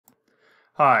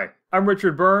Hi, I'm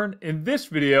Richard Byrne. In this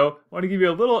video, I want to give you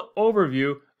a little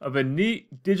overview of a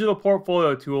neat digital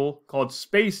portfolio tool called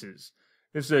Spaces.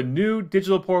 This is a new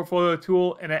digital portfolio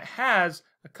tool and it has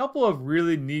a couple of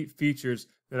really neat features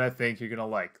that I think you're going to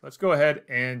like. Let's go ahead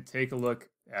and take a look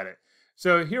at it.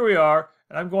 So here we are,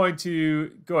 and I'm going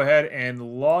to go ahead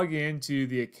and log into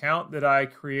the account that I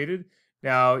created.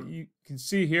 Now you can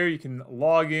see here you can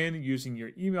log in using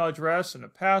your email address and a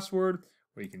password,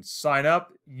 or you can sign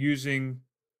up using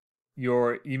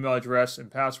your email address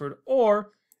and password,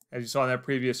 or as you saw on that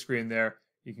previous screen there,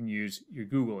 you can use your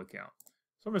Google account.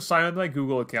 So I'm going to sign up with my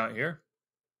Google account here.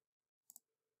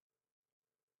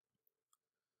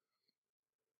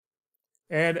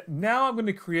 And now I'm going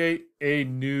to create a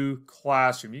new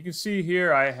classroom. You can see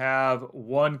here I have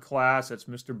one class, that's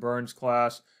Mr. Burns'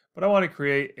 class, but I want to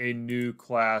create a new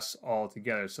class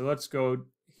altogether. So let's go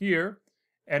here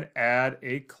and add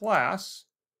a class.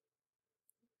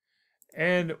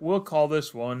 And we'll call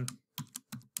this one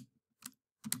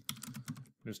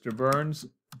Mr. Burns'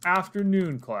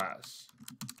 afternoon class.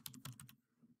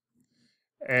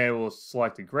 And we'll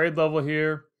select a grade level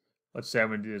here. Let's say I'm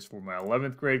going to do this for my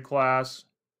 11th grade class.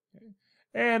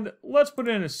 And let's put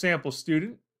in a sample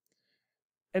student.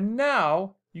 And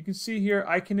now you can see here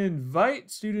I can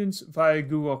invite students via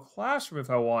Google Classroom if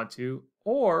I want to,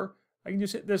 or I can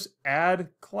just hit this Add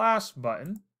Class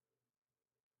button.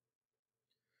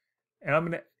 And I'm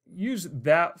going to use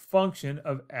that function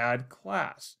of Add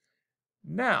Class.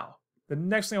 Now, the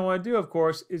next thing I want to do, of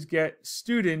course, is get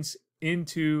students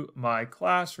into my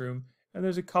classroom. And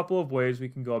there's a couple of ways we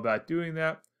can go about doing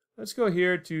that. Let's go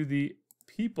here to the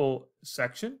People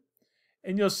section,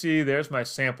 and you'll see there's my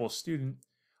sample student.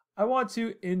 I want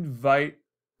to invite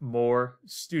more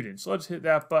students. So let's hit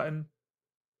that button.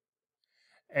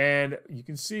 And you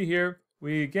can see here,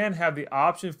 we again have the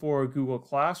option for Google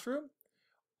Classroom,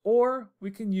 or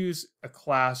we can use a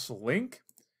class link.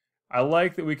 I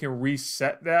like that we can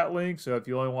reset that link. So if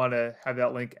you only want to have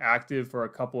that link active for a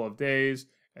couple of days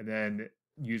and then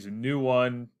use a new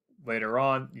one later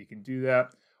on, you can do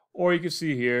that. Or you can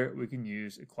see here, we can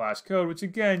use a class code, which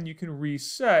again, you can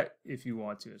reset if you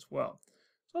want to as well.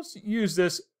 So let's use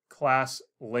this class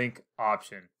link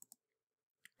option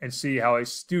and see how a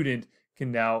student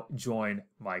can now join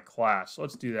my class. So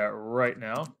let's do that right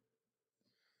now.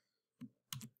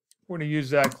 We're going to use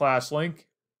that class link.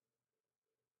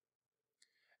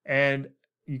 And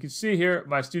you can see here,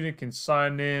 my student can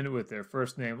sign in with their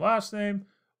first name, last name,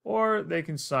 or they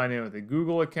can sign in with a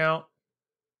Google account.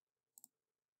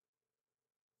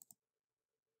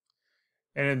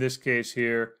 And in this case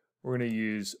here, we're going to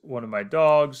use one of my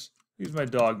dogs, use my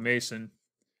dog Mason,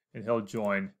 and he'll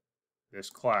join this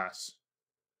class.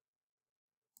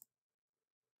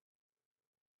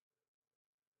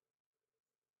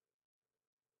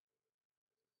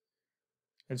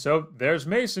 And so there's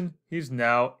Mason. He's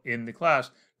now in the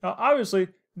class. Now, obviously,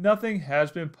 nothing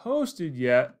has been posted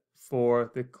yet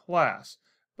for the class,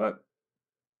 but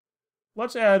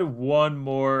let's add one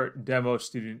more demo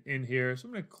student in here. So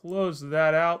I'm going to close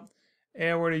that out,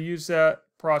 and we're going to use that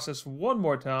process one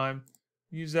more time.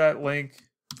 Use that link.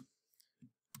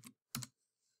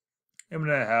 I'm going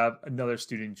to have another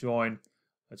student join.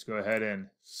 Let's go ahead and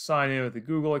sign in with the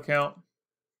Google account.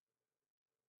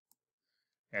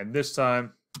 And this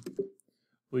time,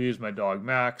 we'll use my dog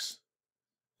Max,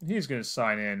 and he's going to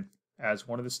sign in as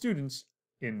one of the students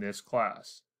in this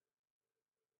class.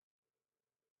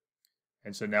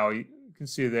 And so now you can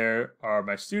see there are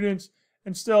my students,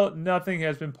 and still nothing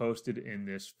has been posted in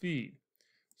this feed.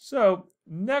 So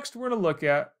next we're going to look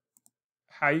at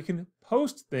how you can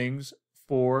post things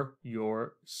for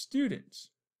your students.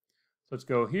 So let's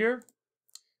go here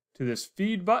to this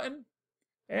feed button,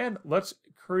 and let's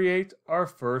create our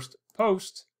first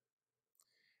post.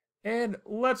 And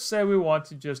let's say we want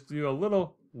to just do a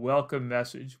little welcome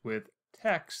message with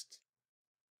text.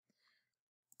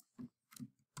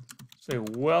 Say,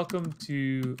 welcome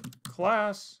to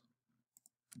class.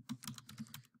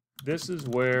 This is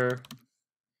where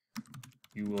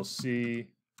you will see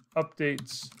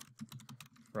updates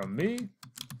from me.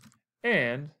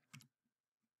 And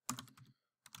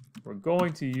we're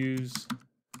going to use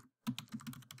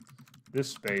this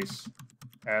space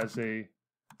as a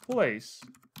place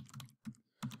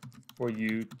for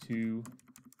you to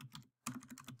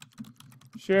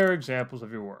share examples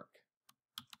of your work.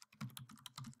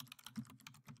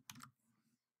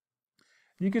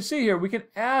 You can see here we can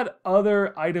add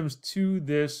other items to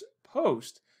this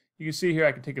post. You can see here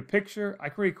I can take a picture, I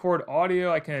can record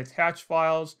audio, I can attach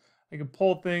files, I can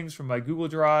pull things from my Google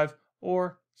Drive,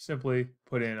 or simply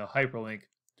put in a hyperlink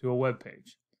to a web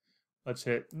page. Let's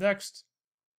hit next.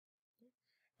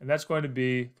 and that's going to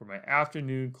be for my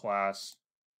afternoon class.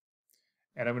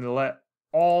 And I'm going to let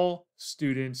all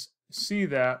students see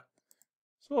that.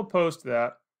 So we'll post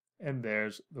that, and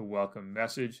there's the welcome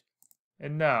message.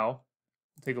 And now,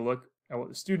 take a look at what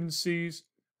the student sees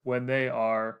when they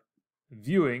are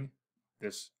viewing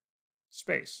this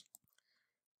space.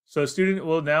 So a student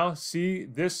will now see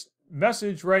this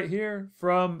message right here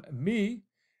from me,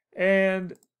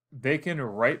 and they can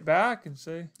write back and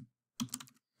say,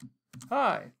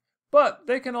 hi. But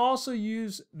they can also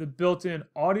use the built-in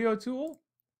audio tool.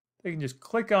 They can just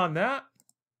click on that.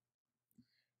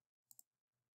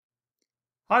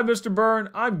 Hi, Mr. Byrne.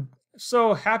 I'm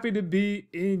so happy to be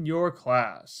in your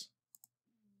class.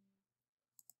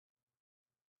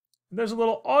 And there's a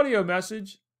little audio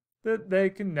message that they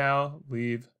can now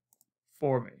leave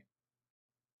for me.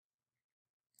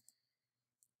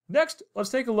 Next, let's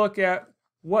take a look at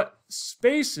what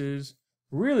Spaces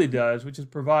really does, which is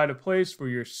provide a place for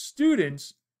your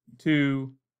students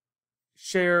to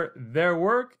share their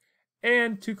work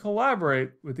and to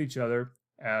collaborate with each other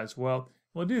as well.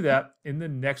 We'll do that in the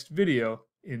next video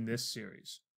in this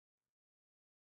series.